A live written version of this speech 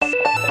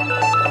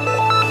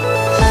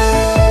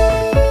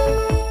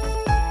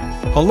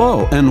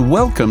Hello and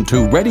welcome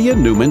to Reddy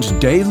Neumann's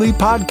Daily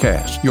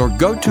Podcast, your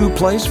go-to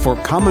place for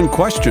common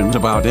questions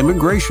about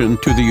immigration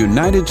to the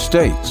United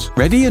States.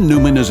 Reddy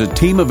Neumann is a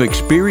team of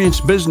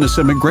experienced business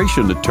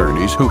immigration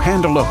attorneys who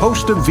handle a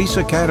host of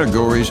visa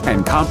categories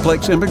and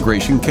complex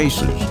immigration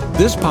cases.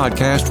 This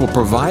podcast will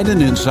provide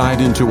an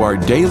insight into our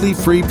daily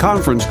free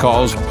conference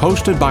calls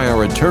hosted by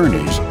our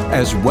attorneys,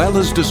 as well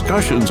as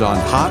discussions on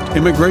hot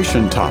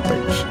immigration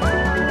topics.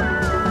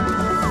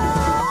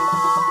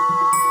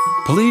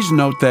 Please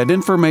note that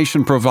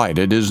information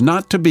provided is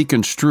not to be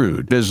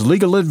construed as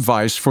legal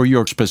advice for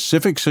your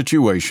specific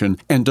situation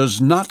and does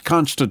not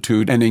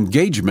constitute an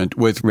engagement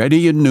with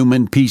Reddy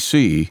Neumann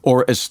PC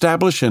or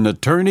establish an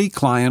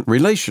attorney-client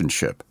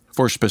relationship.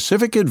 For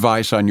specific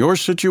advice on your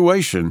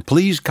situation,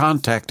 please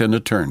contact an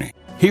attorney.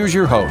 Here's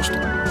your host.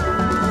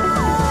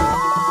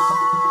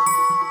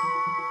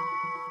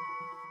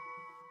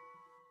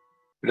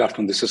 Good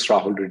afternoon. This is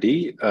Rahul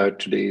Reddy.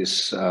 Today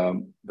is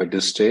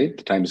Wednesday.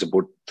 The time is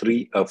about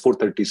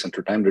 4:30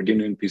 Central Time. Reddy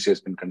Neumann PC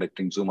has been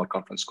conducting Zoom or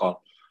conference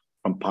call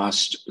from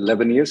past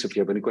 11 years. If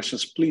you have any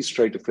questions, please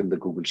try to fill the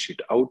Google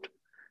Sheet out,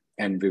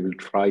 and we will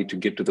try to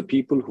get to the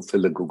people who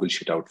fill the Google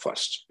Sheet out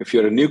first. If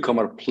you're a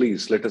newcomer,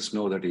 please let us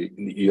know that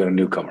you're a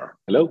newcomer.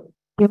 Hello?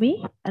 You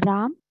me?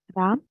 Ram?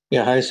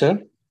 Yeah, hi,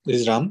 sir.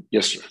 This is Ram.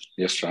 Yes, sir.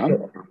 Yes,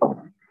 Ram.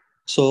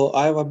 So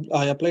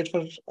I applied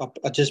for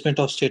adjustment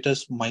of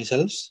status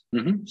myself.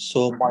 Mm-hmm.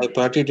 So my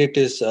priority date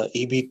is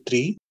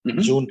EB3,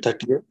 June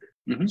 30th.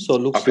 Mm-hmm. So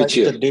looks which like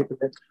year? the date.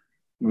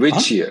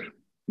 Which year?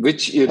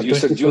 Which year? You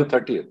said June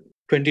 30th.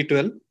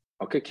 2012.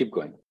 Okay, keep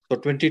going. So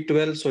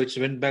 2012. So it's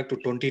went back to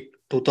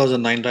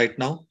 2009 right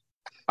now.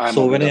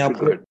 When I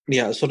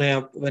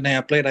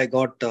applied, I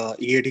got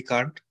EAD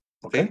card.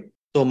 Okay.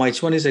 So my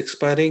H1 is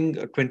expiring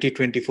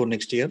 2024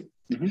 next year.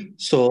 Mm-hmm.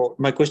 So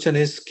my question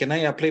is, can I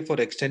apply for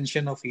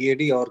extension of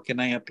EAD or can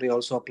I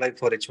also apply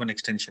for H1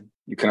 extension?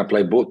 You can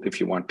apply both if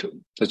you want to.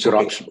 That's your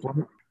option.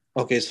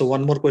 Okay. So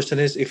one more question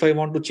is, if I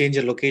want to change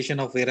a location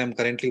of where I'm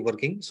currently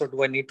working, so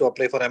do I need to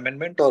apply for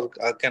amendment or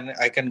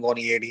I can go on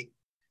EAD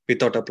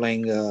without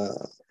applying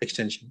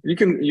extension? You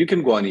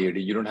can go on EAD.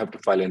 You don't have to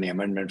file any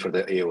amendment for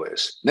the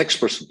AOS.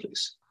 Next person,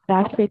 please.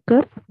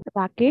 Rashekar,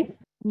 Rakesh,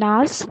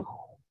 Naz.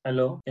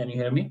 Hello, can you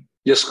hear me?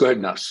 Yes, go ahead,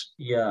 Nas.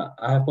 Yeah,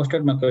 I have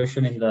posted my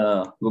question in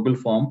the Google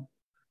form.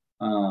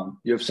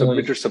 You have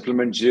submitted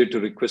supplement J to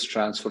request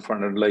transfer for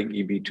underlying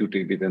EB2 to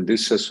EB. Then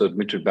this has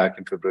submitted back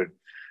in February.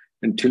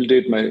 Until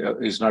date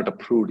is not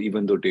approved,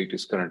 even though date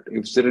is current.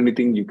 Is there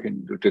anything you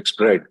can do to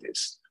expedite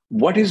this?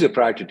 What is your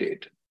priority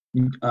date?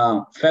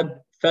 Feb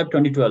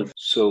 2012.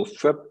 So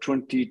Feb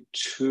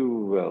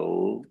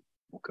 2012.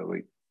 Okay,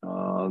 wait.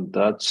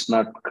 That's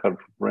not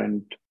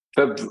current.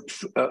 Feb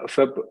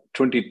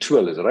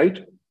 2012 is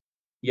right?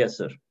 Yes,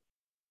 sir.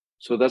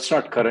 So that's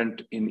not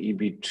current in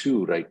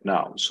EB2 right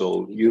now.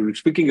 So you're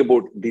speaking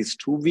about these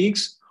 2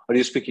 weeks, or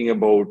you're speaking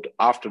about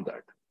after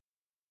that?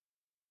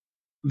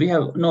 We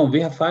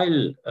have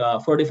filed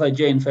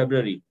 45J in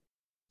February.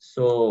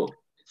 So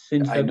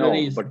since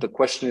February, but the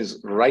question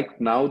is,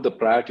 right now the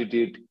priority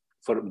date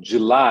for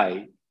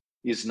July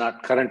is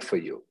not current for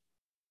you.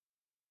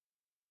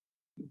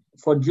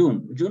 For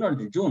June,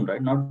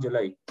 right? Not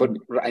July. But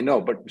I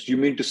know, but you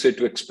mean to say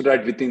to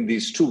expedite within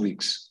these 2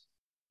 weeks?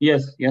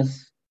 Yes.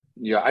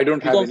 Yeah, I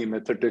don't have any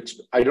method to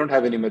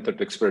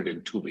expedite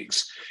in 2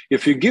 weeks.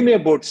 If you give me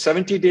about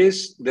 70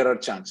 days, there are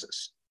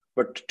chances.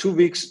 But 2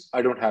 weeks,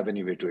 I don't have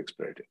any way to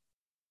expedite it.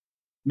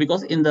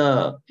 Because in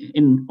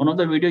one of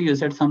the video you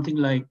said something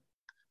like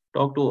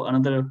talk to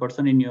another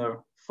person in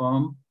your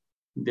firm.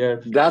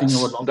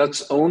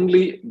 That's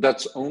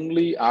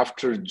only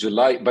after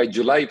July. By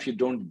July, if you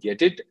don't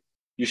get it,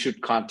 you should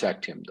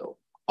contact him though.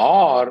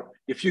 Or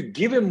if you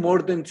give him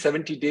more than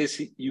 70 days,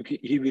 he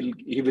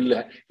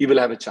will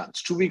have a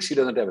chance. 2 weeks, he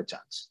doesn't have a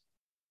chance.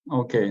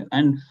 Okay.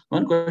 And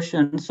one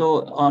question.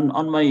 So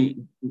on my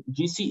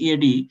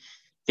GCEAD,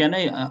 can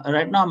I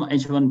right now I'm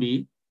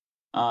H1B.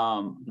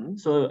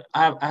 So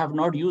I have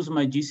not used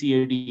my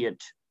GCEAD yet.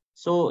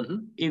 So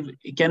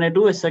can I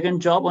do a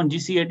second job on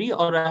GCEAD,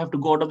 or I have to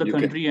go out of the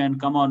country and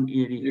come on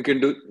EAD? You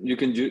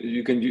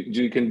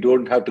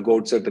don't have to go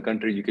outside the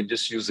country. You can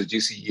just use the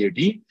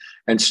GCEAD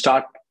and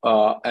start,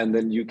 and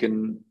then you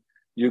can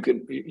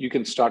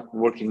start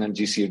working on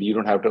GCEAD. You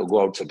don't have to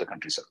go outside the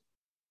country, sir.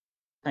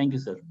 Thank you,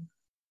 sir.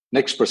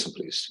 Next person,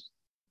 please.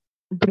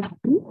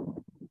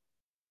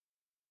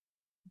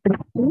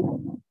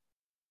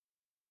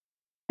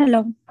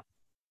 Hello.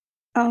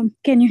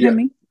 Can you hear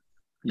me?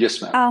 Yes,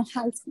 ma'am.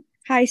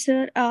 Hi,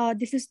 sir.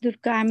 This is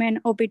Durga. I'm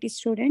an OPT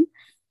student.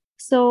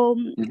 So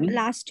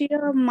last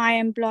year, my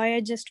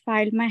employer just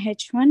filed my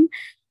H1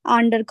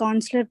 under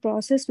consular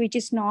process, which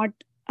is not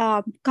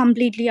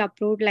completely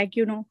approved.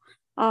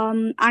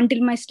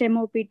 Until my STEM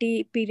OPT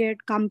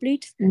period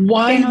completes.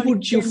 Why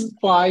would you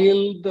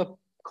file the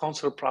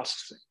consular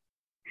processing?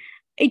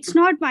 It's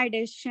not my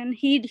decision.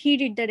 He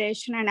did the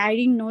decision, and I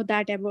didn't know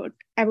that about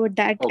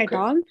that at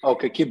all.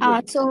 Okay, keep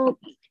going.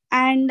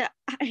 and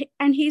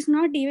he's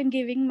not even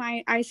giving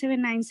my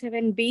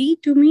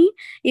I-797B to me.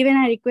 Even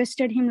I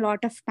requested him a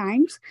lot of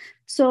times.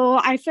 So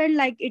I felt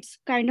like it's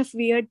kind of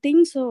weird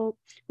thing. So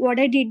what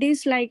I did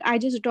is like I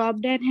just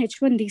dropped an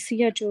H1 this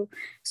year too.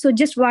 So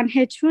just one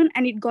H1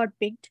 and it got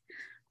picked.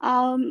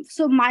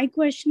 So my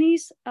question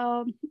is,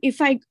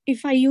 if I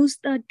use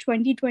the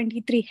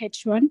 2023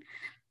 H1,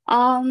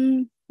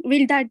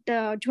 will that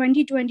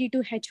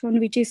 2022 H1,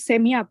 which is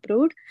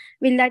semi-approved,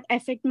 will that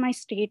affect my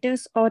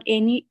status or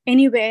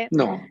anywhere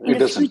No, in it the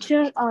doesn't.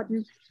 future? Or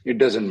It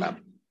doesn't, ma'am.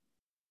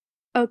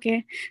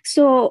 okay,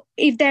 so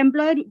if the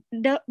employer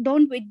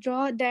don't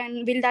withdraw,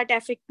 then will that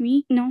affect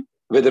me? No.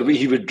 Whether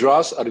he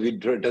withdraws or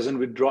doesn't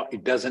withdraw,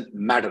 it doesn't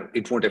matter.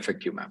 It won't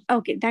affect you, ma'am.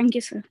 Okay, thank you,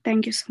 sir.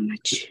 Thank you so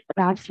much.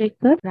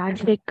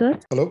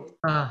 Rajshekar. Hello.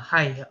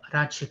 Hi,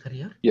 Rajshekar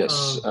here.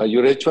 Yes,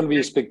 your H1B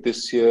is picked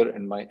this year,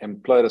 and my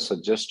employer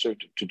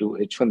suggested to do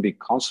H1B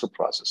consular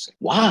processing.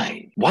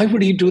 Why? Why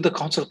would he do the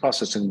consular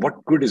processing?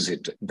 What good is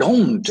it?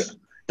 Don't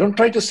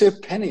try to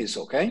save pennies,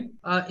 okay?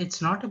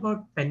 It's not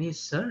about pennies,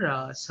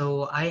 sir.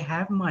 So I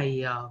have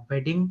my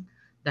wedding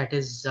that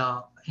is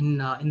in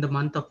the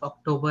month of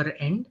October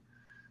end.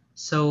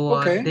 So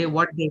Okay.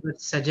 what they were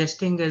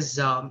suggesting is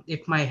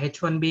if my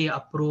H1B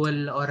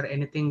approval or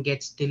anything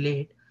gets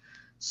delayed,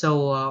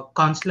 so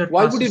consular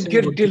Why would it processing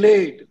get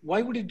delayed?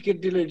 Why would it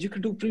get delayed? You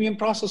could do premium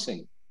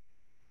processing.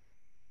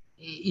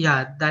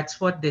 Yeah, that's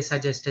what they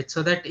suggested.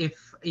 So that if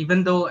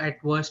even though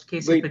at worst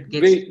case if it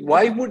gets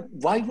why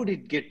would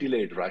it get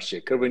delayed,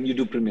 Rajshekar, when you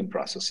do premium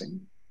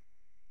processing?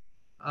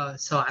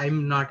 so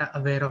I'm not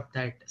aware of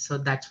that. So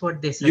that's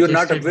what they You're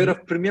suggested. not aware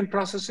of premium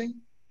processing?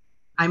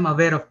 I'm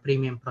aware of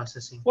premium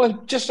processing. Well,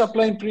 just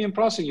apply in premium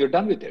processing. You're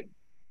done with it.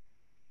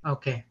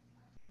 Okay.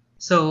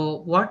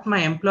 So what my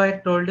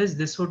employer told is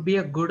this would be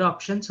a good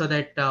option so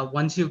that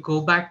once you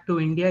go back to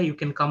India, you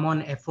can come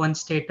on F1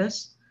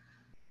 status.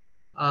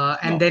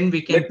 And then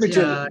we can... Let me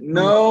tell you.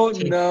 No.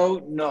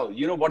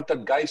 You know what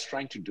that guy is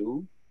trying to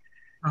do?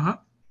 Uh-huh.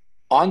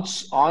 On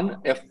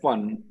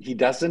F1, he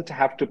doesn't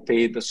have to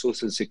pay the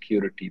Social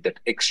Security, that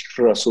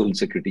extra Social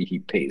Security he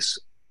pays.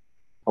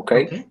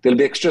 Okay? There'll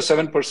be extra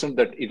 7%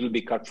 that it will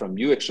be cut from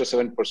you, extra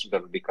 7%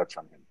 that will be cut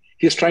from him.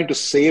 He's trying to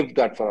save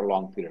that for a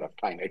long period of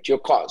time at your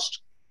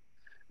cost.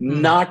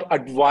 Not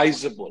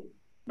advisable.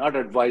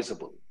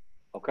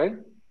 Okay?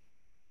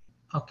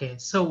 Okay.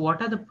 So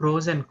what are the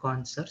pros and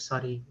cons, sir?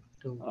 Sorry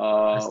to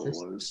ask this.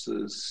 What is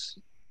this?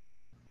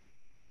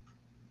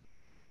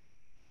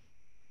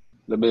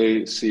 Let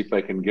me see if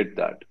I can get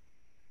that.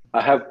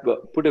 I have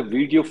put a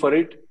video for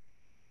it.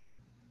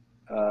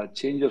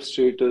 Change of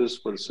status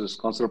versus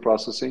consular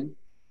processing.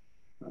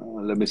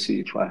 Let me see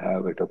if I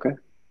have it, okay?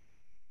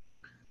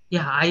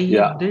 Yeah,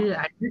 I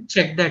did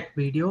check that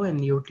video in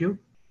YouTube.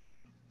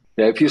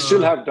 Yeah, if you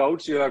still have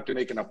doubts, you have to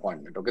make an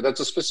appointment, okay? That's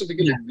a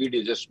specifically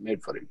video just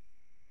made for it.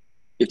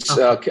 It's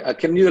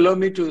can you allow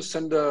me to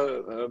send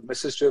the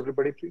message to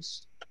everybody,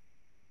 please?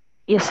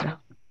 Yes, sir.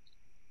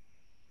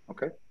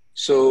 Okay.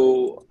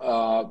 So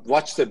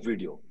watch that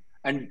video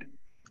and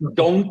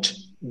don't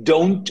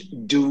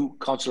do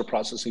consular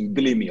processing.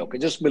 Believe me, okay?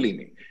 Just believe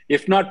me.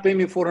 If not, pay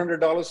me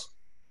 $400.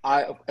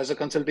 As a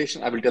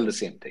consultation, I will tell the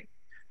same thing.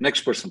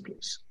 Next person,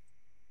 please.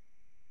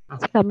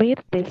 Samir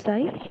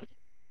Desai.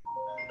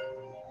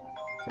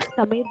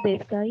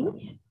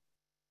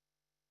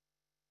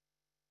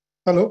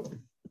 Hello.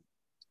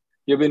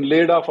 You've been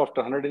laid off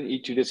after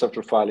 180 days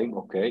after filing.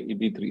 Okay,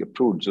 EB3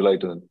 approved July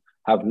 10.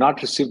 Have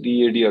not received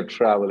EAD or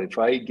travel. If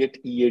I get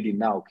EAD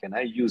now, can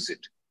I use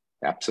it?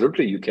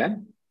 Absolutely, you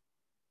can.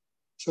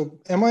 So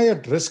am I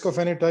at risk of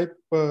any type?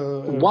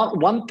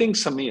 One thing,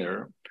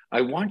 Samir,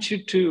 I want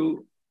you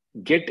to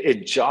get a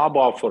job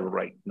offer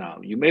right now.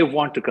 You may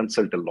want to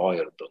consult a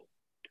lawyer, though.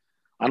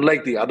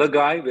 Unlike the other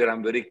guy, where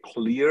I'm very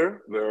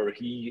clear, where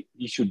he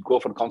should go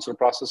for consular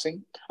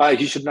processing.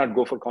 He should not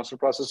go for consular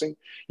processing.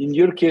 In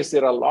your case,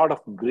 there are a lot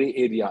of gray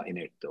area in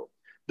it, though.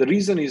 The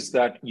reason is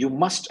that you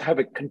must have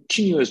a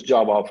continuous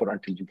job offer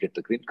until you get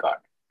the green card.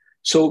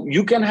 So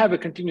you can have a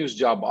continuous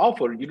job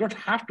offer. You don't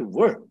have to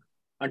work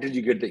until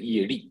you get the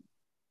EAD.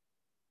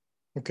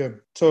 Okay.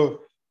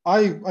 So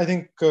I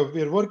think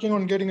we're working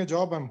on getting a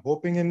job. I'm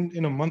hoping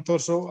in a month or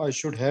so, I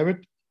should have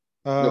it.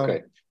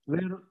 Okay.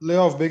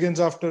 Layoff begins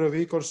after a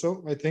week or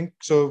so, I think.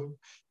 So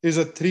is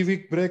a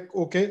 3-week break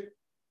okay?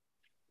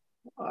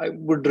 I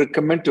would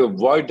recommend to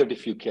avoid that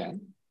if you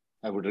can.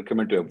 I would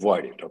recommend to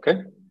avoid it,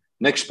 okay?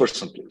 Next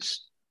person,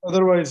 please.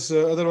 Otherwise,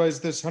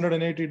 this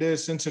 180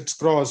 days, since it's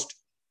crossed,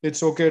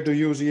 it's okay to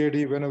use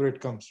EAD whenever it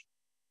comes.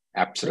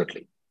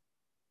 Absolutely.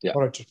 Yeah.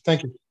 All right, sir.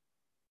 Thank you.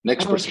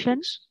 Next person,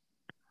 please.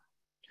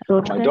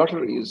 My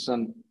daughter is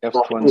an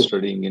F1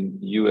 studying in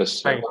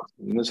US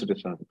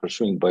University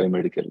pursuing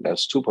biomedical.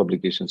 Has 2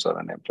 publications are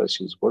unemployed.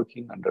 She is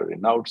working under a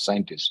renowned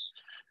scientist.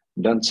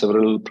 Done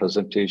several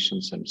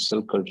presentations and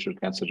cell culture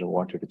cancer and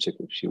wanted to check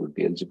if she would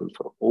be eligible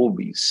for O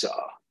visa.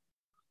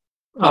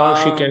 Or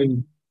she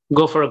can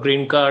go for a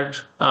green card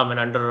and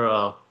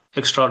under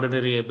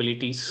extraordinary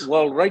abilities.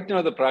 Well, right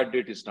now the prior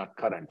date is not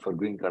current for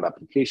green card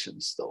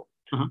applications, though.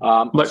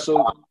 But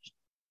so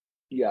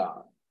Yeah.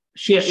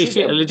 Is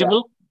she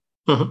eligible?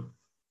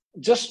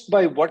 Just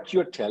by what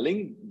you're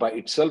telling by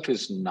itself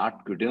is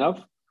not good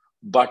enough.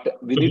 But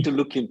we need to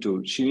look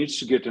into, she needs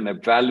to get an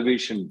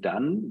evaluation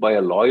done by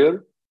a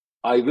lawyer.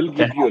 I will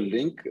give you a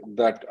link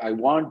that I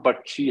want,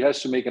 but she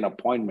has to make an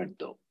appointment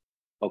though.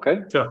 Okay?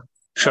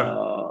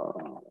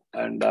 Sure.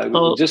 And I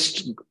will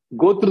just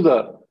go through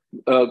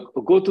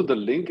the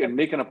link and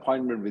make an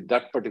appointment with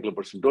that particular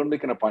person. Don't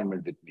make an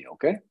appointment with me,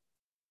 okay?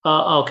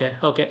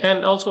 Okay.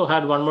 And also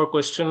had one more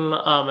question.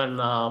 I've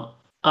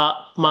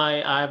got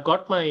my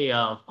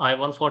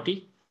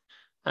I-140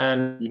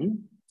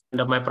 and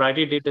my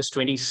priority date is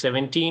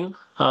 2017.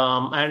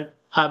 And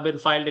I've been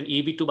filed in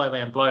EB2 by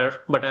my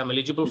employer, but I'm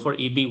eligible for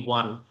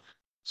EB1.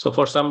 So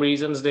for some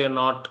reasons, they're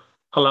not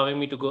allowing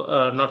me to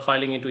go, not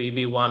filing into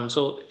EB1.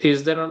 So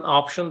is there an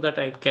option that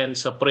I can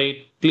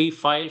separately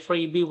file for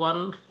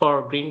EB1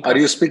 for green card? Are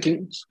you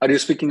speaking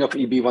of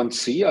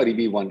EB1C or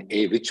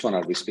EB1A? Which one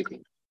are we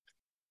speaking?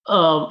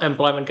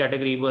 Employment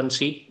category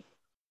 1C.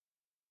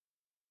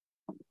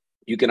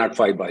 You cannot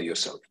file by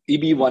yourself.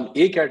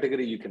 EB1A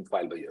category, you can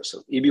file by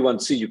yourself.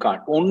 EB1C, you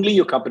can't. Only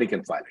your company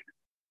can file it.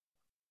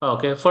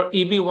 Okay. For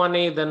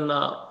EB1A, then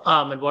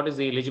what is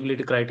the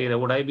eligibility criteria?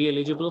 Would I be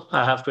eligible?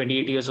 I have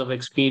 28 years of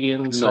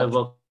experience.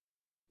 No.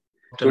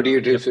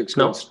 28 years of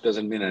experience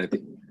doesn't mean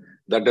anything.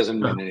 That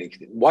doesn't mean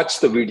anything. Watch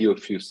the video.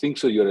 If you think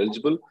so, you're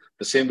eligible.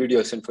 The same video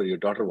I sent for your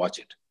daughter, watch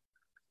it.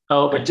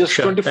 Okay, but just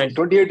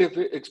 28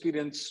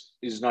 experience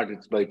is not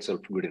by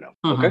itself good enough.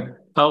 Okay.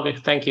 Okay.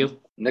 Thank you.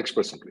 Next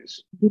person,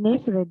 please.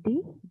 Dinesh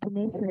Reddy.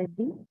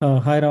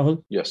 Hi,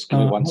 Rahul. Yes. Give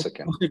me 1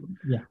 second.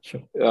 Yeah,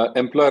 sure.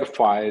 Employer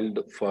filed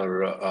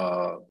for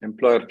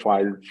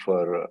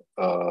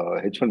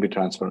H1B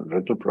transfer and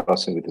regular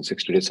processing within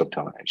 60 days of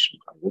termination.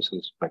 This is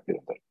expected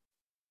in that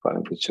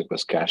filing for check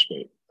was cash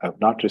paid. I have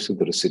not received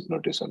the receipt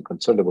notice. I'm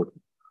concerned about.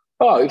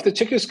 If the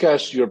check is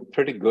cashed, you're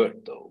pretty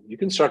good, though. You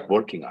can start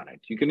working on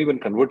it. You can even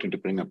convert it to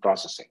premium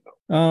processing,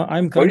 though.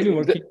 I'm currently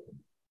working,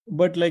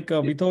 but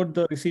without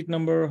the receipt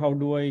number, how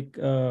do I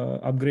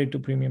upgrade to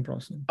premium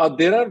processing?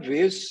 There are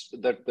ways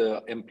that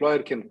the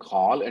employer can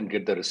call and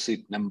get the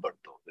receipt number,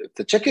 though. If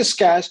the check is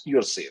cashed,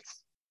 you're safe.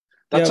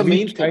 That's the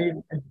main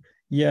thing.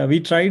 Yeah, we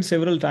tried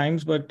several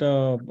times, but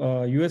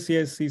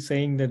USCIS is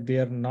saying that they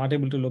are not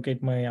able to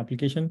locate my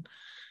application.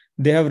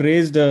 They have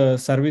raised a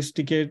service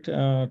ticket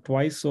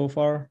twice so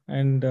far,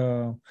 and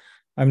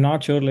I'm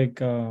not sure.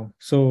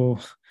 So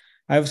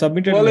I've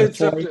submitted. Well, If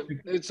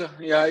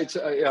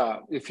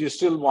you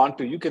still want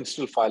to, you can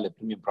still file a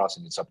premium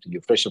processing. It's up to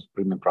you. Fresh up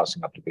premium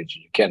processing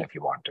application, you can if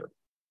you want to.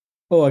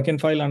 Oh, I can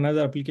file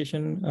another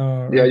application.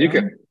 Yeah, you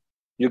can.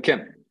 You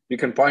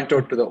can point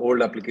out to the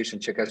old application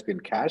check has been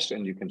cashed,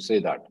 and you can say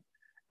that,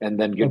 and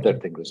then get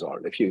that thing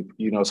resolved. If you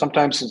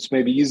sometimes it's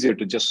maybe easier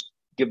to just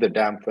give the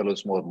damn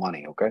fellows more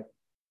money. Okay.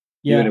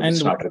 Yeah, even if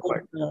it's not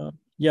required.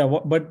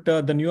 But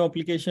the new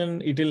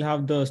application, it will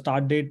have the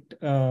start date.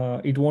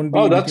 It won't be.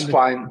 Oh, that's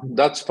fine.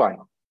 That's fine.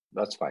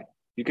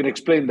 You can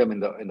explain them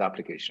in the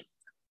application.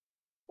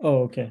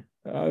 Oh, okay.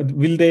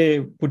 Will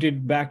they put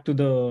it back to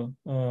the?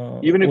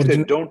 Even if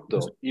they don't,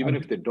 though. Even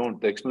if they don't,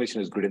 the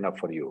explanation is good enough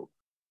for you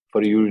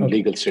in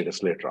legal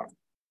status later on.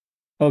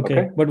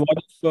 Okay. But what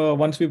if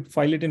once we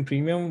file it in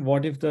premium?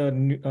 What if the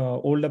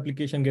old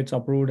application gets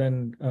approved,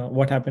 and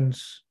what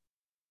happens?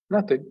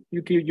 Nothing.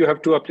 You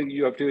have to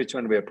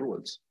H1B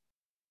approvals.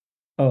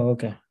 Oh,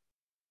 okay.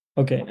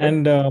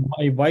 And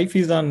my wife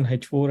is on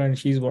H4 and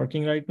she's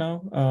working right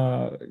now.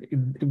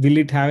 Will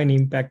it have any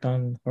impact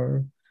on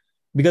her?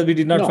 Because we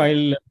did not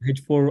file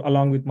H4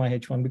 along with my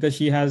H1 because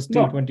she has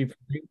till 25.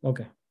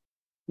 Okay.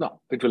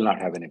 No, it will not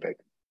have any impact.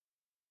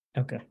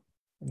 Okay,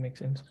 that makes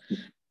sense.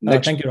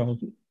 Thank you,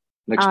 Rahul.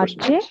 Next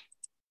person.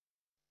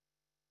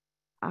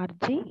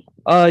 RJ.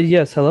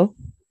 Yes. Hello.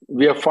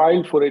 We have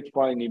filed for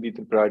H5 and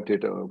EB3 priority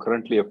data.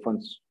 Currently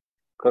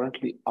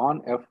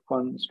on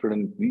F1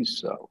 student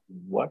visa.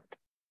 What?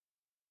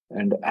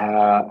 And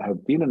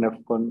have been on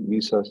F1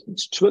 visa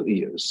since 12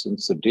 years,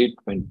 since the date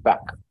went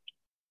back.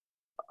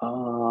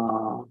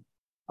 I'm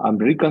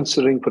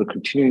reconsidering for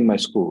continuing my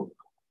school.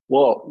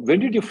 Well, when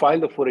did you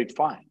file the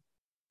 485?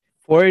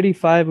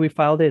 485, we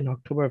filed it in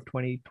October of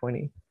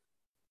 2020.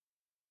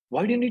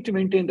 Why do you need to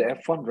maintain the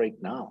F1 right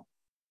now?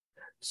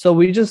 So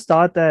we just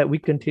thought that we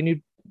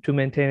continued to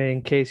maintain it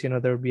in case, there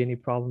would be any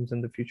problems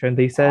in the future. And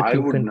they said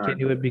to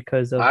continue it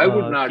because of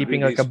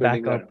keeping like a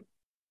backup.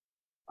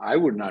 I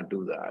would not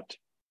do that.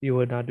 You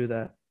would not do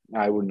that?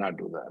 I would not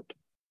do that.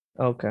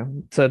 Okay.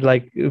 So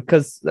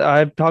because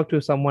I've talked to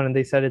someone and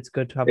they said it's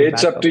good to have a backup.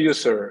 It's up to you,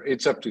 sir.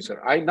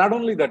 Not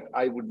only that,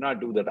 I would not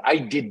do that. I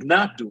did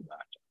not do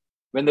that.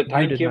 When the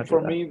time came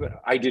for me,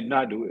 I did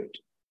not do it.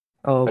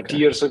 Oh, okay. 30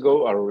 years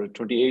ago or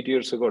 28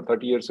 years ago or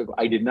 30 years ago,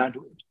 I did not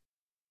do it.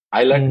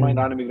 I let my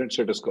non-immigrant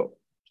status go.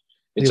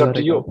 It's up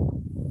to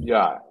you.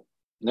 Yeah.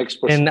 Next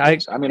person.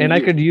 And I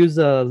could use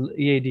a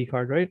EAD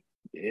card, right?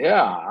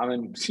 Yeah.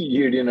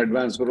 EAD in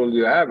advance parole,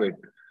 you have it.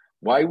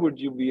 Why would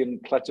you be in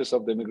clutches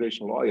of the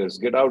immigration lawyers?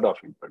 Get out of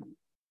it.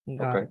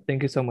 Okay.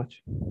 Thank you so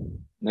much.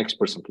 Next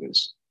person,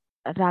 please.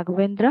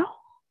 Raghavendra.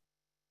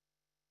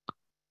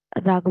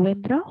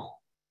 Raghavendra.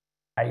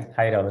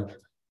 Hi, Rahul.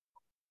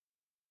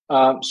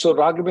 So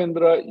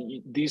Raghavendra,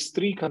 these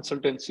three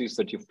consultancies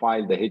that you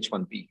filed the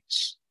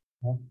H-1Bs,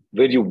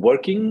 were you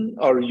working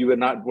or you were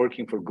not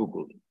working for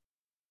Google?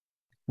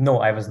 No,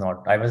 I was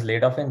not. I was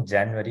laid off in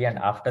January, and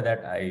after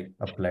that I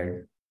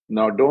applied.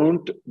 Now,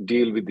 don't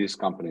deal with these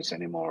companies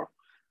anymore.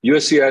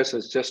 USCIS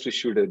has just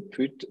issued a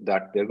tweet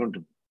that they're going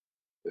to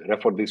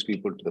refer these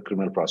people to the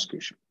criminal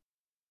prosecution.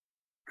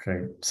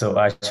 Right. So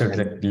I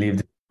should leave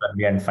this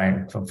and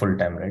find for full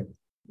time, right?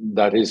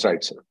 That is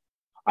right, sir.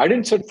 I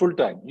didn't say full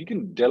time. You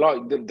can there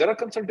are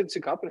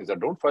consultancy companies that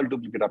don't file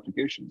duplicate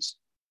applications.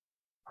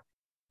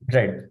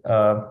 Right.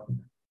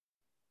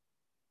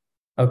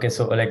 Okay.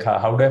 So like,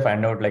 how do I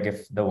find out like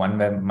if the one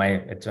where my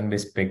H1B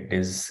is picked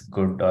is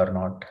good or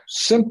not?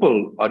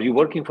 Simple. Are you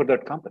working for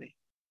that company?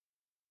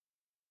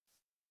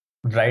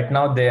 Right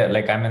now,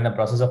 I'm in the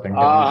process of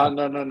interviewing.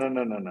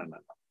 No.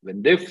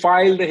 When they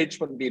file the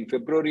H-1B in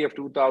February of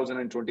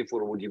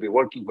 2024, would you be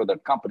working for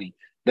that company?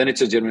 Then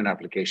it's a genuine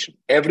application.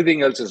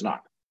 Everything else is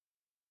not.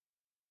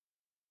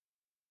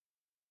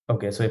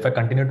 Okay, so if I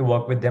continue to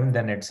work with them,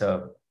 then it's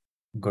a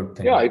good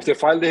thing. Yeah, if they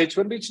file the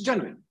H-1B, it's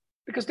genuine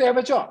because they have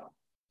a job.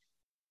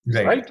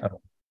 Right.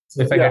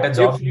 So if I get a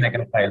job, then I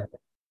can file.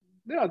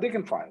 Yeah, they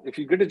can file. If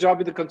you get a job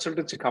with a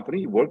consultancy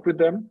company, you work with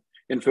them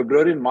in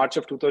February and March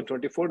of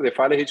 2024, they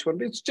file a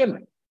H-1B, it's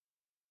genuine.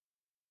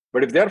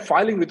 But if they're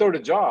filing without a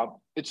job,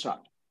 it's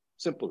not.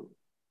 Simple.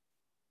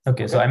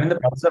 Okay, so I'm in the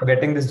process of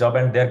getting this job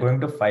and they're going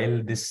to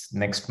file this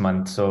next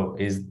month. So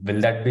will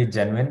that be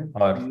genuine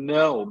or?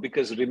 No,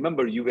 because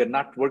remember, you were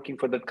not working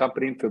for that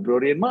company in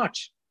February and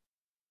March.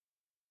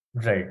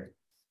 Right.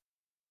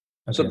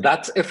 Okay. So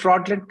that's a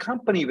fraudulent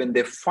company. When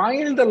they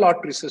file the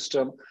lottery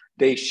system,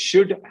 you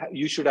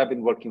should have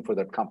been working for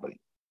that company.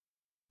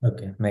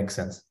 Okay, makes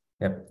sense.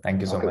 Yep. Thank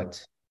you so much.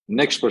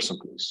 Next person,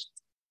 please.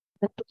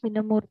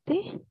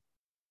 Pinamurthy.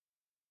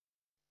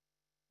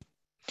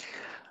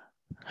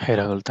 Hey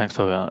Rahul, thanks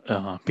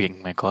for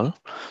being my call.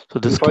 So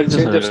this filed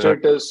change of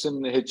status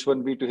in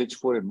H1B to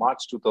H4 in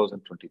March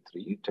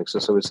 2023.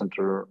 Texas Service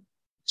Center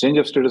change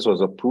of status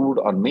was approved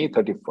on May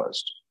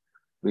 31st.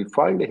 We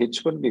filed a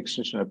H1B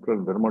extension in April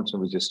in Vermont,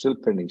 which is still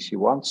pending. She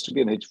wants to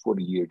be an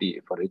H4 EAD.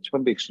 If her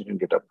H1B extension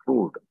get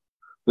approved,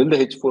 will the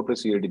H4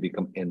 plus EAD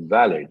become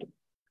invalid?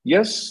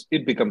 Yes,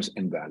 it becomes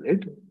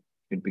invalid.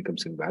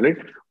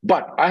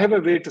 But I have a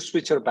way to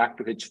switch her back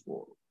to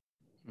H4.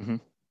 Mm-hmm.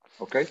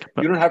 Okay,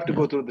 you don't have to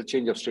go through the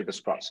change of status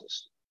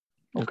process.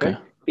 Okay.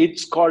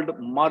 It's called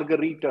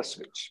Margarita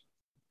switch.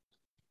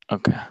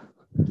 Okay.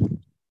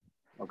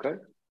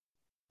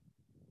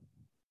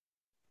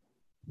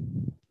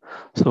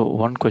 So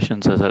one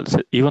question says,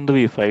 even though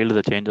we filed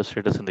the change of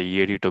status and the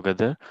EAD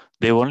together,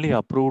 they've only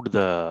approved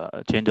the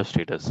change of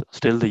status.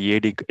 Still, the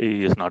EAD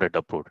is not yet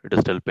approved. It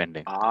is still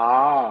pending.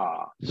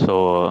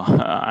 So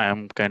I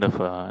am kind of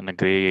in a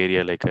gray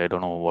area. Like I don't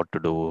know what to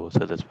do.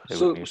 So that's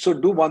so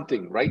do one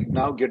thing right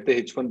now. Get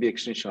the H1B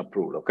extension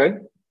approved. Okay.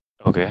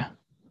 Okay.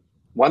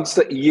 Once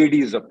the EAD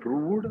is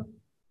approved,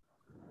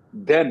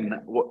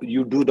 then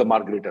you do the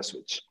Margarita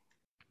switch.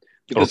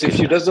 Because if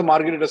she does the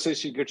Margarita switch,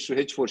 she gets to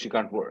H4. She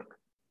can't work.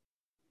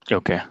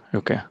 Okay.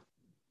 You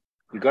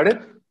got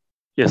it?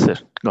 Yes, sir.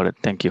 Got it.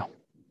 Thank you.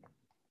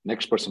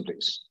 Next person,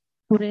 please.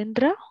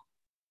 Surendra.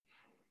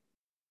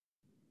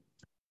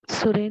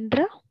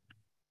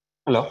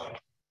 Hello.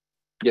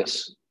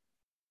 Yes.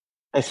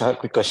 Hi, sir.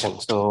 Quick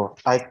question. So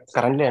I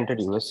currently entered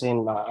USA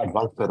in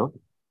advanced payroll,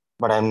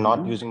 but I'm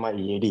not using my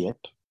EAD yet.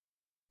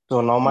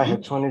 So now my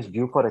H1 is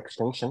due for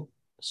extension.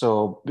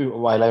 So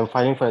while I'm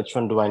filing for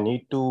H1, do I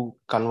need to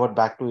convert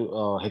back to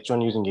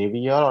H1 using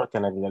AVR or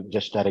can I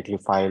just directly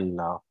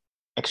file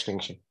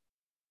extension?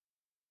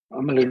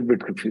 I'm a little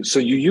bit confused. So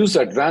you use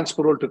advanced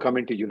parole to come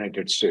into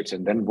United States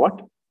and then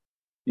what?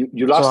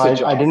 You lost the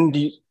job.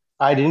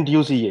 I didn't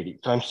use EAD.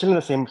 So I'm still in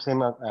the same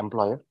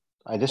employer.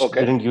 I just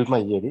didn't use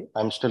my EAD.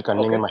 I'm still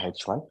continuing in my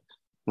H1.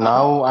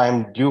 Now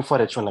I'm due for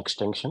H1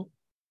 extension.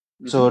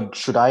 So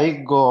should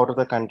I go out of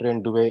the country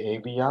and do a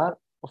AVR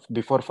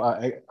before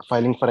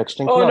filing for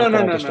extension? Oh, no.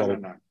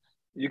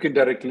 You can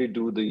directly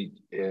do the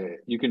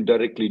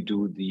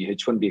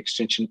H1B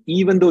extension.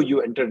 Even though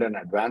you entered an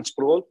advanced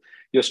parole,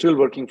 you're still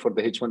working for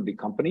the H1B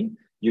company.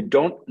 You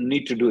don't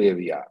need to do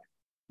AVR.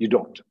 You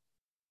don't.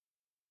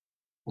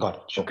 Got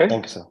it. Sure. Okay.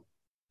 Thank you, sir.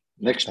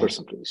 Next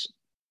person, please.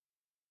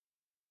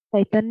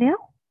 Chaitanya.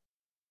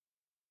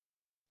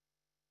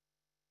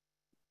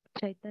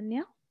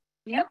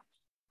 Yeah.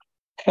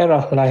 Hey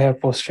Rahul, I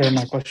have posted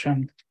my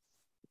question.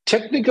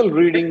 Technical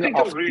reading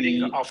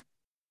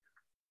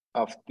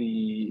of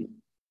the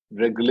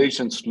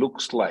regulations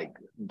looks like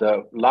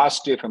the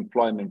last day of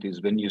employment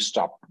is when you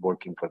stop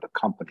working for the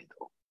company,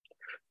 though.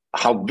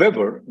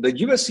 However, the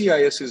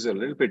USCIS is a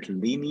little bit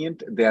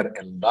lenient. They are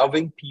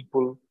allowing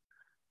people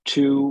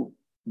to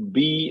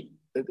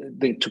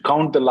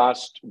count the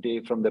last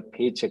day from the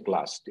paycheck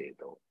last day,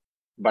 though.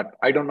 But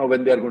I don't know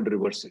when they are going to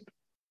reverse it.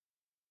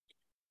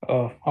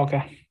 Oh,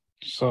 okay.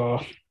 So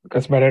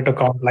it's better to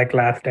count like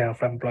last day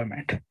of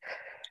employment.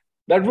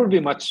 That would be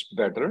much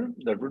better.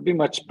 That would be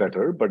much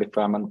better. But if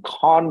I'm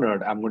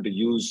cornered, I'm going to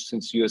use,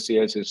 since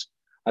USCIS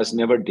has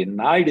never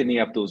denied any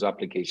of those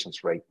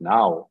applications right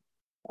now,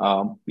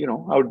 I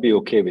would be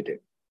okay with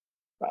it.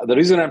 The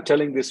reason I'm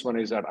telling this one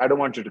is that I don't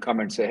want you to come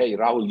and say, hey,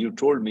 Rahul, you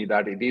told me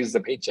that it is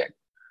the paycheck.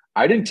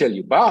 I didn't tell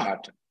you,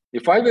 but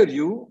if I were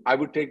you, I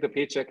would take the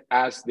paycheck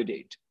as the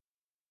date.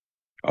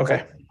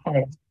 Okay.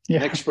 Okay. Yeah.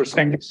 Next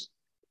person, please.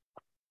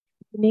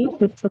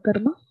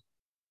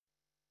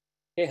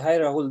 Hey, hi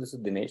Rahul, this is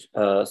Dinesh.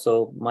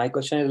 So my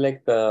question is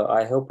like,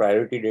 I have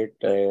priority date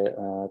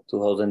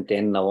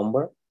 2010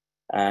 November,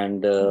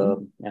 and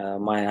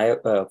my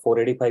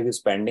 485 is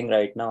pending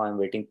right now. I'm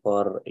waiting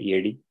for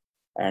EAD,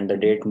 and the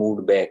date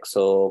moved back.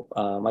 So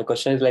my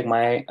question is like,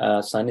 my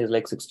son is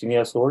like 16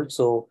 years old.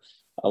 So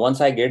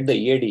once I get the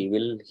EAD,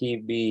 will he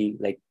be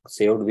like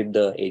saved with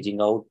the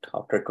aging out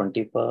after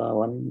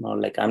 21? Or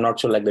like, I'm not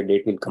sure like the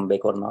date will come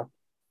back or not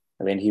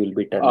when he will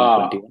be turning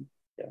 21.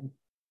 Yeah.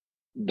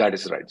 That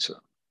is right, sir.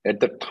 At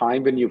the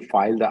time when you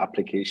file the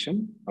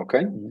application,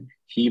 okay,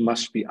 he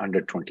must be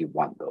under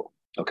 21 though,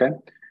 okay?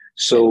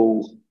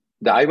 So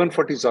the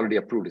I-140 is already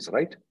approved, is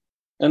right?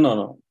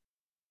 No.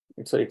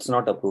 It's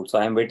not approved. So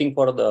I'm waiting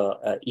for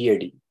the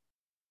EAD.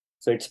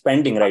 So it's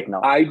pending right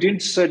now. I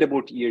didn't say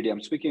about EAD.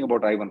 I'm speaking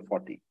about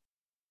I-140.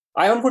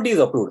 I-140 is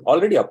approved,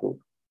 already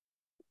approved.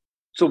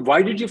 So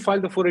why did you file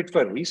the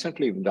 485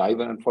 recently when the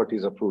I-140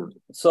 is approved?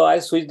 So I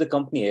switched the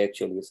company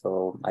actually.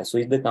 So I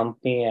switched the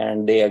company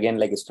and they again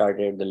like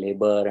started the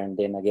labor and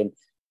then again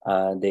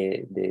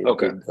they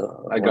okay. did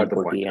the I got the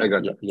point. and, I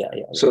got that.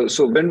 Yeah.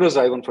 So when was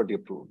I-140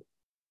 approved?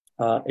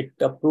 It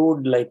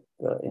approved like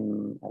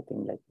in I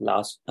think like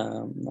last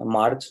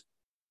March.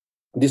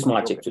 This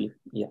March actually.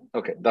 Yeah.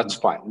 Okay, that's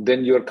fine.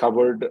 Then you're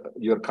covered.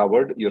 Your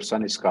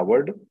son is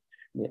covered.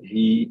 Yeah.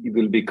 He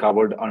will be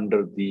covered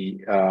under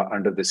the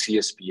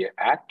CSPA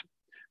Act,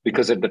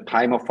 because at the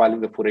time of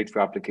filing the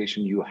 485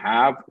 application,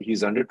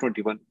 he's under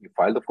 21. You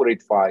file the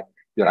 485.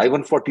 Your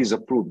I-140 is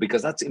approved,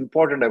 because that's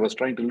important. I was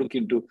trying to look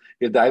into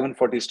if the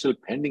I-140 is still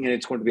pending and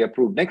it's going to be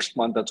approved next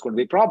month. That's going to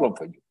be a problem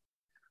for you.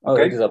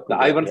 Okay, the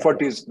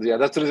I-140 is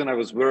that's the reason I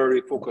was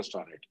very focused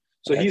on it.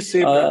 So he's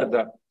saved under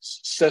the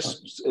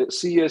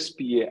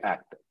CSPA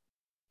Act.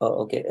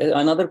 Okay.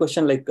 Another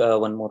question, like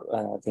one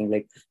more thing,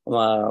 like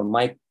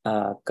my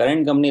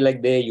current company,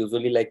 like they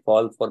usually like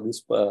call for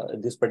this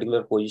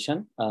particular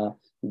position.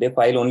 They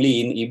file only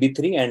in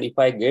EB3, and if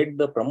I get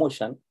the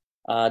promotion,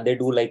 they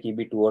do like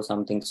EB2 or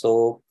something.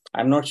 So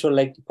I'm not sure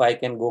like if I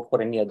can go for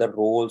any other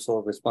roles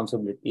or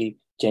responsibility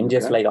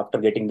changes like after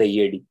getting the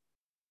EAD.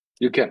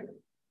 You can.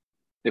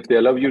 If they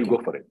allow you,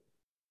 go for it.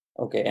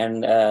 Okay.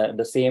 And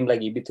the same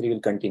like EB3 will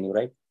continue,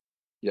 right?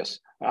 Yes.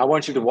 I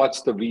want you to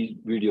watch the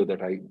video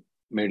that I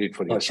made it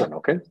for your son,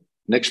 okay?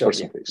 Next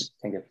person, please.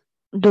 Thank you.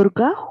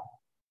 Durga.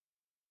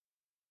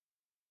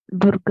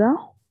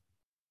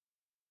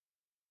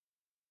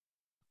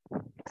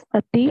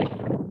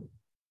 Satish.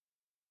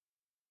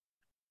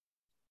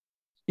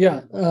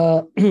 Yeah,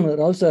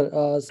 Rahul sir,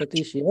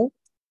 Satish here.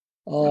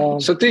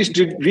 Satish,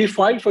 did we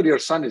file for your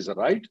son, is that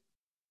right?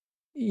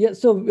 Yeah,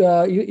 so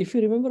if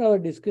you remember our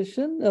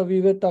discussion, we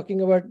were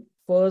talking about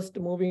first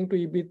moving to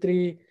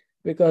EB3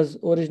 because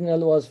original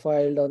was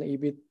filed on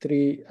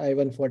EB3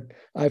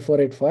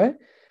 I-485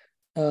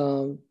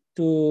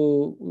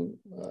 to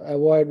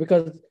avoid,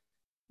 because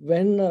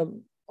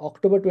when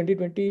October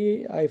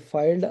 2020 I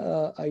filed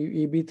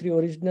EB3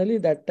 originally,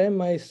 that time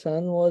my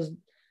son was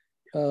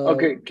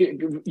okay.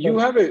 You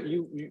have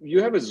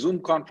a Zoom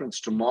conference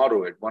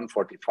tomorrow at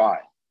 1:45.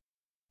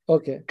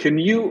 Okay. Can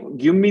you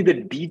give me the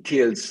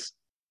details,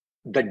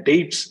 the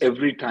dates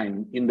every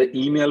time in the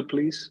email,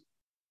 please?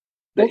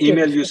 The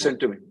email you sent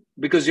to me,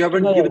 because you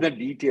haven't given the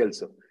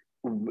details.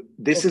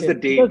 This is the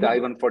date the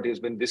I-140 has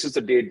been. This is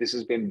the date. This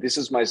has been. This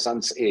is my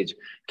son's age.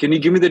 Can you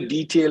give me the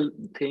detailed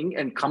thing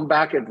and come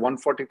back at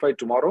 1:45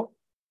 tomorrow?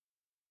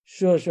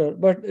 Sure.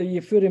 But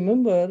if you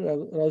remember,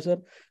 Rahul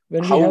sir,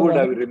 when how would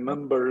I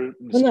remember?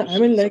 No, I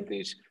mean like.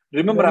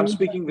 Remember, I'm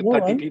speaking with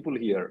 30 people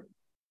here.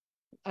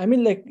 I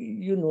mean, like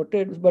you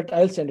noted, but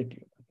I'll send it to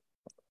you.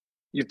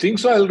 You think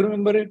so? I'll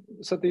remember it,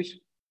 Satish?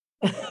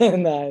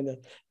 No.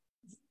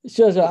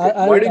 Sure.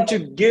 Okay. Why don't you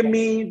give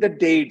me the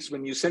dates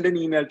when you send an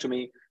email to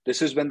me?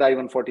 This is when the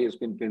I-140 has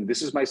been pinned.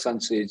 This is my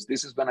son's age.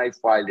 This is when I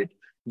filed it.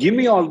 Give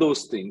me all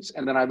those things,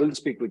 and then I will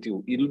speak with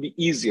you. It'll be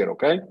easier,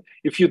 okay?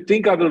 If you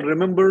think I will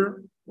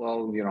remember,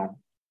 well,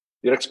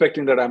 you're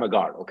expecting that I'm a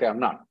god, okay? I'm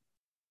not.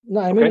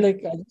 No, I mean,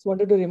 like, I just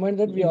wanted to remind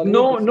that we already...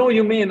 No,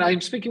 you mean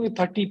I'm speaking with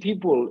 30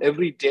 people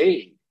every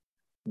day,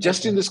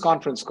 just in this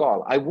conference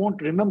call. I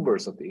won't remember,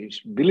 Satish.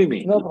 Believe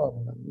me. No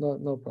problem.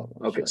 No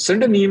problem. Okay, sure.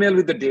 Send an email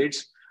with the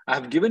dates. I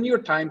have given you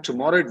time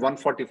tomorrow at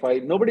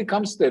 1:45. Nobody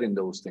comes there in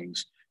those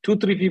things.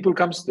 2-3 people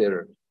comes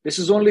there. This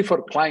is only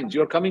for clients.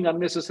 You're coming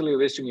unnecessarily,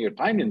 wasting your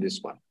time in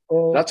this one.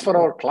 That's for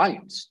our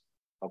clients.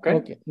 Okay?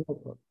 Okay, no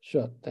problem.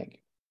 Sure, thank you.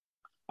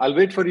 I'll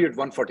wait for you at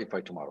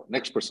 1:45 tomorrow.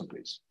 Next person,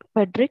 please.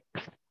 Frederick.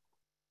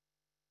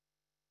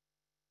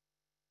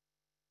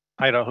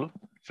 Hi, Rahul.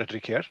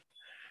 Frederick here.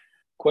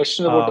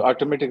 Question about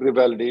automatic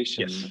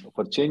revalidation.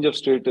 For change of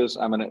status,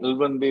 I'm an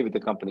L1B with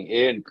the company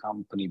A and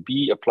company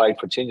B applied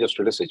for change of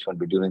status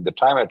H1B. During the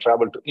time I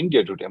traveled to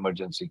India due to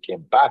emergency,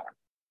 came back,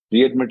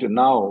 readmitted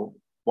now,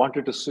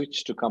 wanted to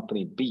switch to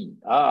company B.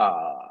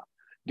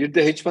 Did the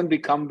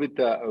H1B come with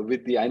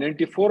the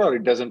I-94 or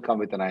it doesn't come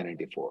with an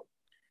I-94?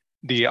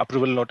 The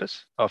approval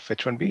notice of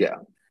H1B?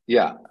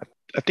 Yeah.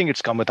 I think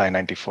it's come with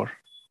I-94.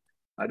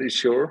 Are you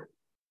sure?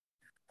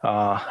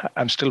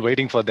 I'm still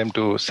waiting for them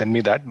to send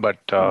me that, but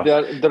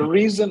the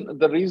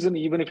reason,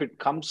 even if it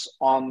comes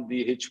on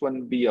the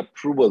H1B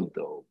approval,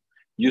 though,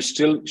 you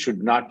still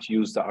should not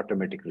use the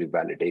automatic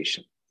revalidation.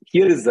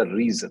 Here is the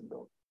reason,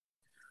 though.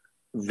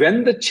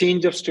 When the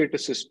change of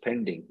status is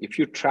pending, if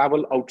you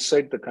travel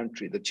outside the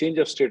country, the change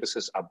of status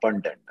is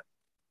abundant.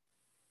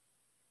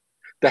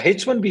 The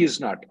H1B is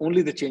not,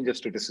 only the change of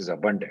status is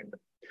abundant.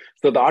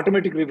 So the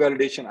automatic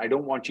revalidation, I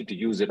don't want you to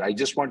use it. I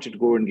just want you to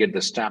go and get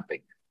the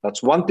stamping.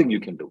 That's one thing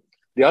you can do.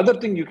 The other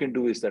thing you can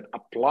do is that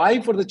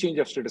apply for the change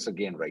of status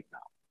again right now.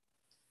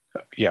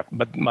 Yeah,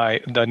 but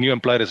the new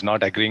employer is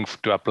not agreeing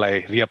to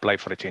reapply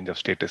for a change of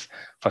status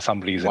for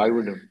some reason. Why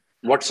would him?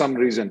 What some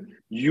reason?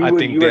 You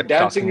were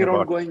dancing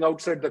around going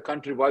outside the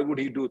country. Why would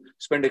he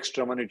spend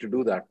extra money to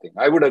do that thing?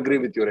 I would agree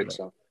with your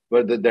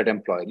that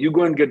employer. You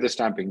go and get the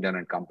stamping done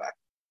and come back.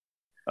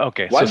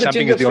 Okay, While so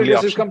stamping is the only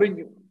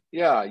option.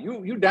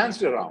 You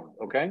danced around,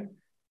 okay,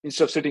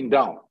 instead of sitting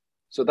down.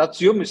 So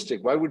that's your mistake.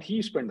 Why would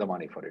he spend the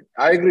money for it?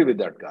 I agree with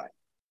that guy.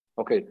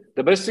 Okay,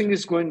 the best thing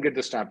is go and get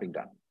the stamping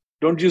done.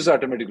 Don't use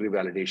automatic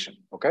revalidation,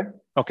 okay?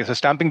 Okay, so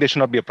stamping, there should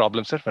not be a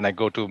problem, sir. When I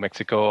go to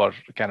Mexico or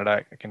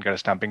Canada, I can get a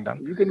stamping done.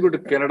 You can go to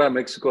Canada,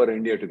 Mexico, or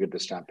India to get the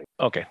stamping.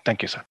 Okay,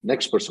 thank you, sir.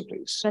 Next person,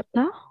 please.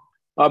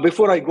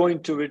 Before I go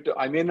into it,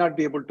 I may not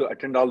be able to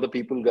attend all the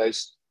people,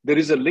 guys. There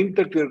is a link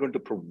that we are going to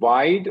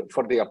provide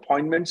for the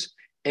appointments.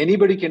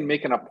 Anybody can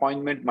make an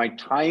appointment. My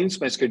times,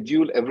 my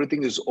schedule,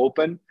 everything is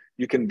open.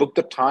 You can book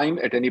the time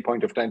at any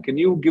point of time. Can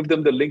you give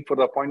them the link for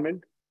the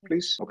appointment,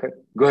 please? Okay,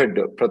 go ahead,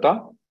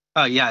 Pratha.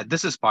 Yeah,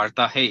 this is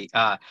Partha. Hey,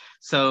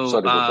 Sorry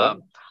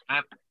about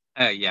that.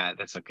 Yeah,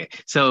 that's okay.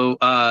 So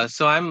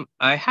I'm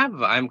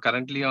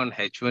currently on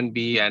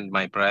H1B and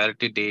my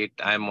priority date,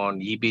 I'm on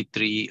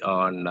EB3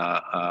 on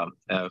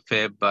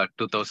Feb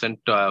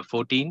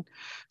 2014.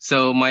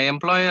 So my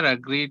employer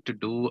agreed to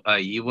do a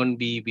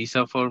E1B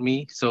visa for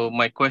me. So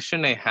my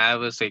question I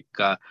have is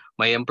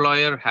my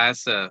employer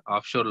has an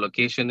offshore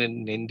location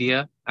in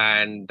India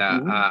and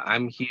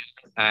I'm here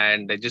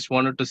and I just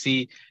wanted to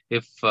see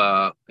if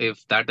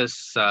that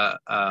is a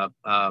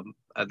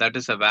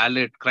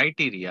valid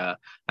criteria.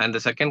 And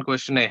the second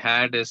question I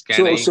had is,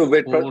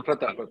 wait,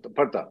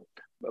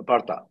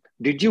 Partha,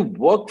 did you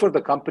work for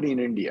the company in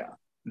India?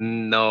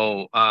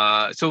 No.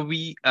 I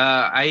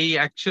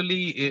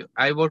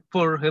work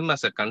for him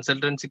as a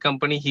consultancy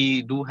company.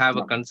 He do have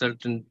a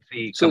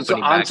consultancy company. So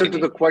answer to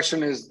the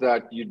question is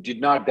that you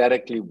did not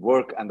directly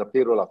work on the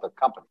payroll of the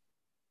company.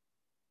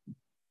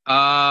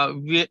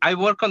 I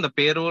work on the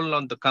payroll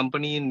on the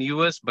company in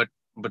US, but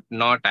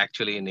not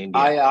actually in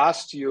India. I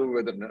asked you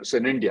whether it's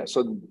in India.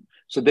 So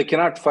they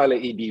cannot file a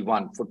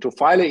EB1. To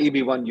file a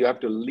EB1, you have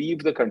to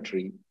leave the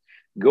country,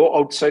 go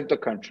outside the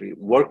country,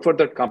 work for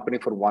that company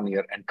for 1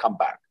 year and come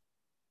back.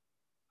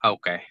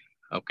 Okay.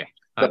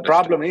 The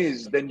problem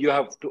is then you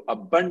have to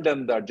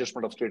abandon the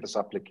adjustment of status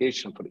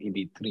application for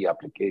EB3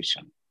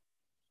 application.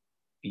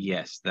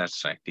 Yes,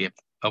 that's right. Yep.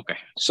 Okay.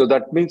 So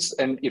that means,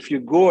 and if you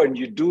go and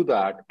you do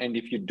that, and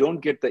if you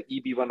don't get the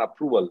EB1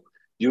 approval,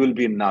 you will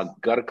be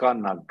Nagarka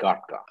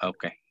Nagatka.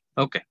 Okay,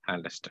 I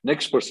understand.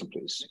 Next person,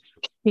 please.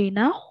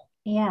 Sheena?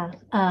 Yeah,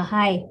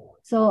 hi.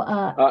 So,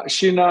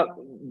 Sheena,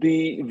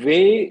 the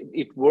way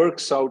it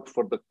works out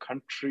for the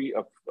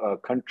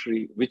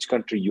which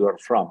country you are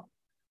from,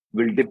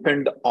 will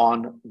depend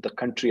on the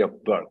country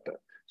of birth.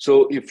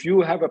 So if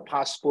you have a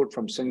passport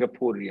from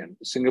Singaporean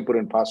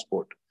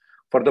passport,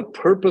 for the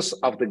purpose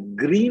of the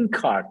green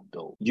card,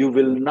 though, you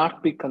will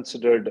not be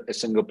considered a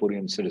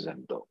Singaporean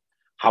citizen, though.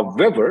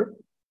 However,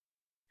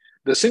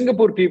 the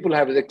Singapore people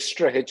have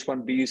extra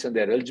H1Bs and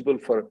they're eligible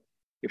for,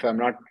 if I'm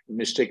not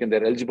mistaken,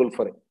 they're eligible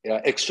for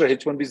extra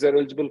H1Bs they're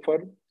eligible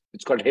for.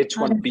 It's called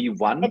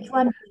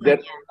H1B1.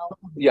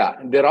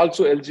 They're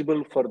also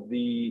eligible for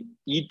the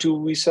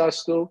E2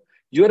 visas, though.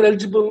 You're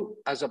eligible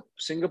as a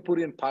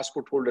Singaporean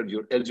passport holder,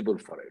 you're eligible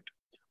for it.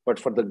 But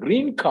for the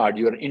green card,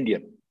 you're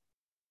Indian.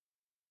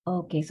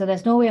 Okay, so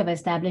there's no way of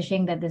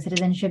establishing that the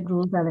citizenship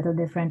rules are a little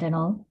different and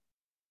all?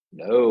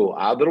 No,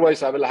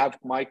 otherwise I will have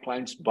my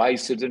clients buy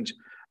citizenship.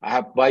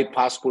 buy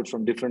passports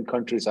from different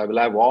countries. I will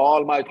have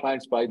all my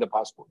clients buy the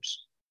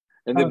passports.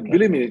 And then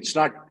believe me, it's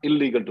not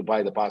illegal to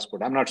buy the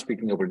passport. I'm not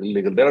speaking about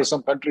illegal. There are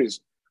some countries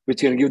which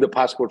can give the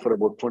passport for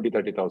about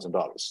 $20,000,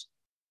 $30,000.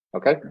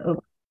 Okay?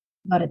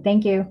 Got it.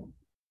 Thank you.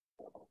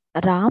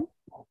 Ram?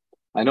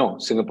 I know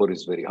Singapore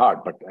is very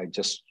hard, but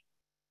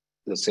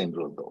the same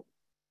rule though.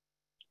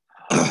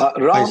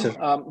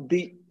 Ram,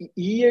 the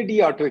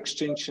EAD auto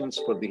extensions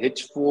for the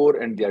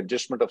H4 and the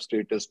adjustment of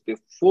status if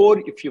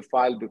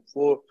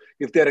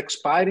they're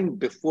expiring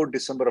before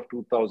December of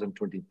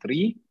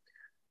 2023,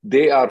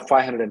 They are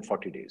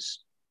 540 days.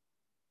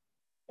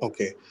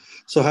 Okay.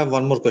 So I have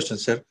one more question,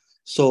 sir.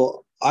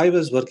 So I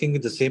was working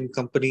in the same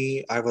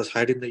company. I was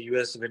hired in the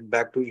US, went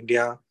back to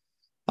India,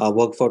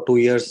 worked for 2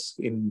 years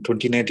in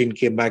 2019,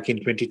 came back in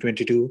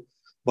 2022,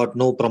 but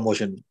no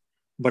promotion.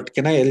 But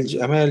am I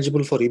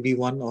eligible for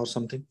EB1 or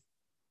something?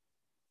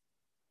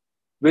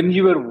 When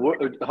you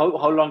were,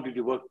 how long did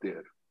you work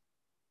there?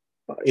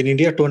 In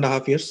India,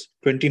 2.5 years,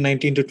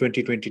 2019 to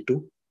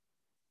 2022.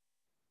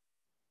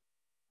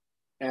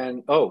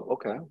 And,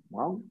 okay,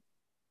 wow.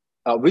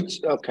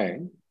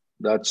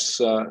 That's,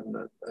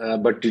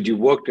 but did you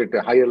work at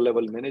a higher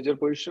level manager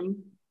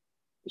position?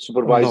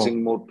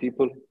 Supervising more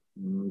people?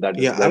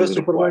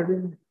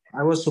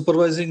 I was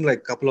supervising like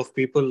a couple of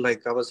people,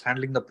 like I was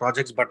handling the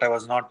projects, but I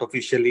was not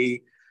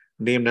officially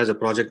named as a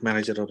project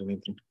manager or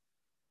anything.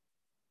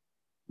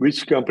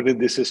 Which company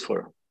this is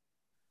for?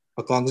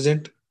 A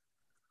Cognizant.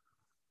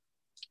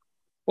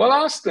 Well,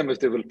 ask them if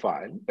they will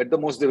file. At the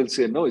most, they will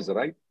say no, is that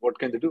right? What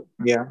can they do?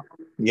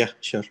 Yeah,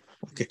 sure.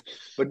 Okay.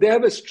 But they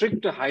have a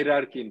strict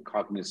hierarchy in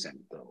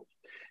Cognizant, though.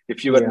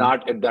 If you are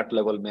not at that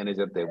level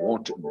manager, they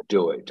won't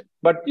do it.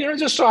 But,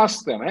 just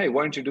ask them, hey,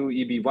 why don't you do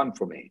EB1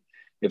 for me?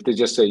 If they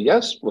just say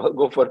yes, well,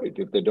 go for it.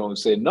 If they don't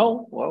say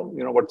no, well,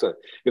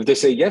 if they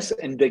say yes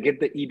and they get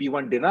the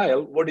EB1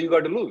 denial, what do you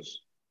got to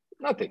lose?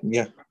 Nothing.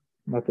 Yeah,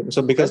 nothing.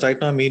 So because right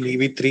now I'm in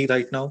EB3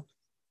 right now,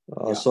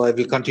 so I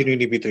will continue in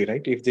EB3,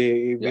 right? If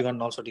they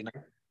EB1 also deny.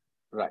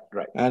 Right.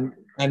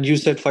 And you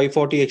said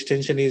 540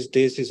 extension is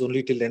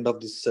only till end of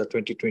this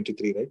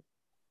 2023, right?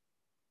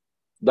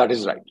 That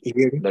is right.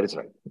 That is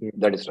right.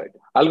 That is right.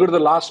 I'll go to the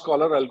last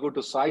caller. I'll go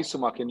to Sai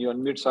Suma. Can you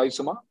unmute Sai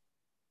Suma?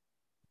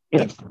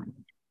 Yes.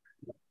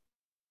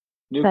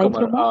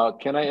 Newcomer,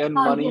 can I earn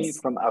money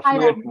from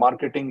affiliate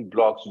marketing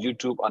blogs,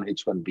 YouTube on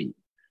H1B?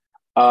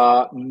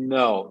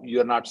 No,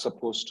 you're not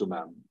supposed to,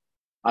 ma'am.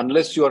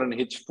 Unless you are an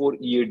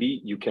H4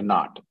 EAD, you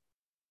cannot.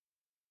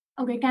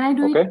 Okay, can I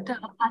do it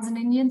as an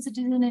Indian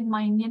citizen in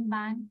my Indian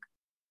bank?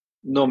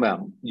 No,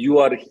 ma'am. You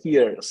are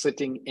here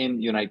sitting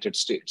in United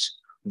States.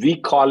 We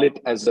call it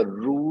as a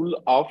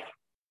rule of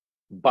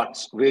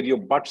butts. Where your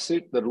butt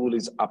sit, the rule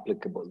is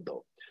applicable,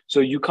 though. So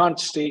you can't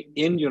stay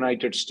in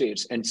United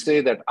States and say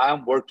that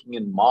I'm working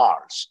in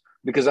Mars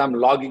because I'm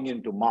logging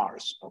into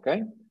Mars,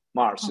 okay?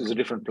 Mars is a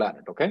different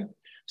planet, okay?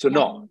 So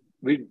no,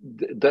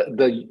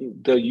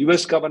 the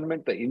US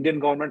government, the Indian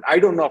government, I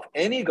don't know of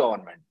any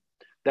government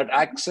that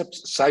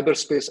accepts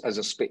cyberspace as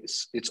a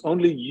space. It's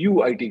only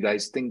you IT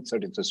guys think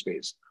that it's a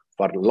space.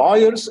 For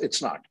lawyers,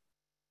 it's not,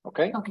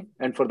 okay?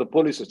 And for the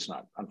police, it's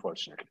not,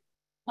 unfortunately.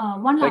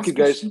 One last Thank you,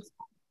 guys. question.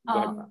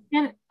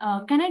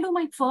 Can I do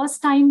my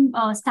first time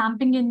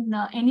stamping in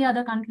any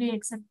other country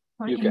except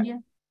for India?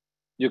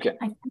 You can.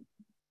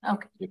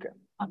 Okay. You can.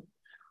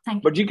 Thank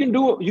you. But you can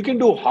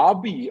do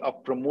hobby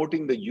of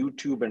promoting the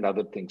YouTube and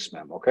other things,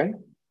 ma'am. Okay.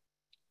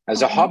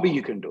 As a hobby,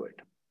 you can do it,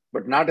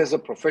 but not as a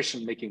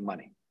profession making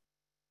money.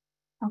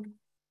 Okay.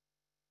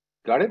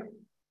 Got it?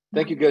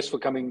 Thank you guys for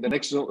coming. The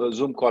next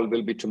Zoom call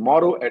will be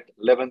tomorrow at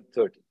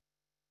 11:30.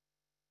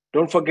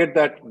 Don't forget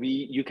that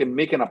you can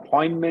make an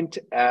appointment.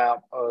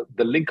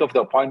 The link of the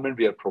appointment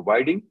we are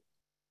providing.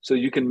 So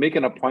you can make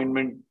an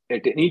appointment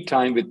at any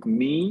time with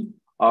me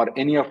or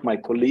any of my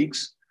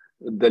colleagues.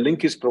 The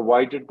link is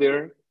provided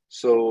there.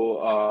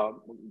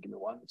 So give me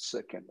 1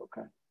 second,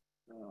 okay?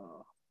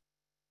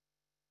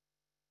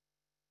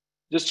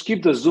 Just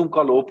keep the Zoom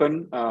call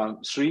open,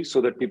 Sri,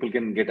 so that people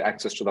can get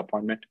access to the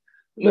appointment.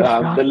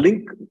 The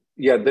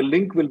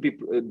link will be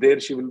there.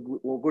 She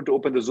will go to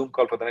open the Zoom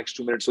call for the next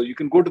 2 minutes. So you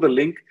can go to the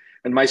link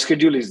and my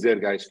schedule is there,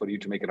 guys, for you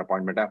to make an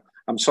appointment.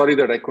 I'm sorry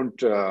that I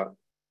couldn't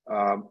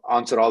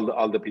answer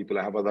all the people.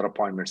 I have other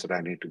appointments that I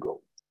need to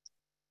go.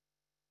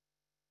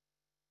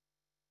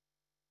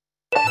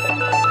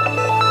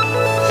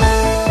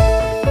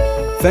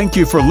 Thank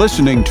you for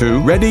listening to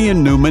Reddy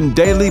Neumann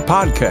Daily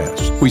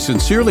Podcast. We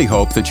sincerely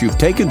hope that you've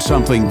taken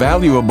something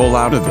valuable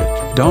out of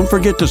it. Don't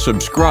forget to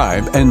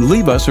subscribe and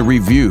leave us a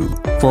review.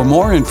 For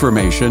more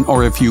information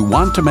or if you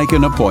want to make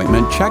an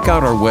appointment, check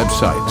out our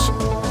websites,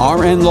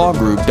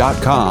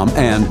 rnlawgroup.com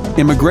and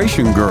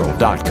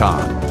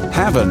immigrationgirl.com.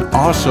 Have an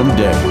awesome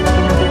day.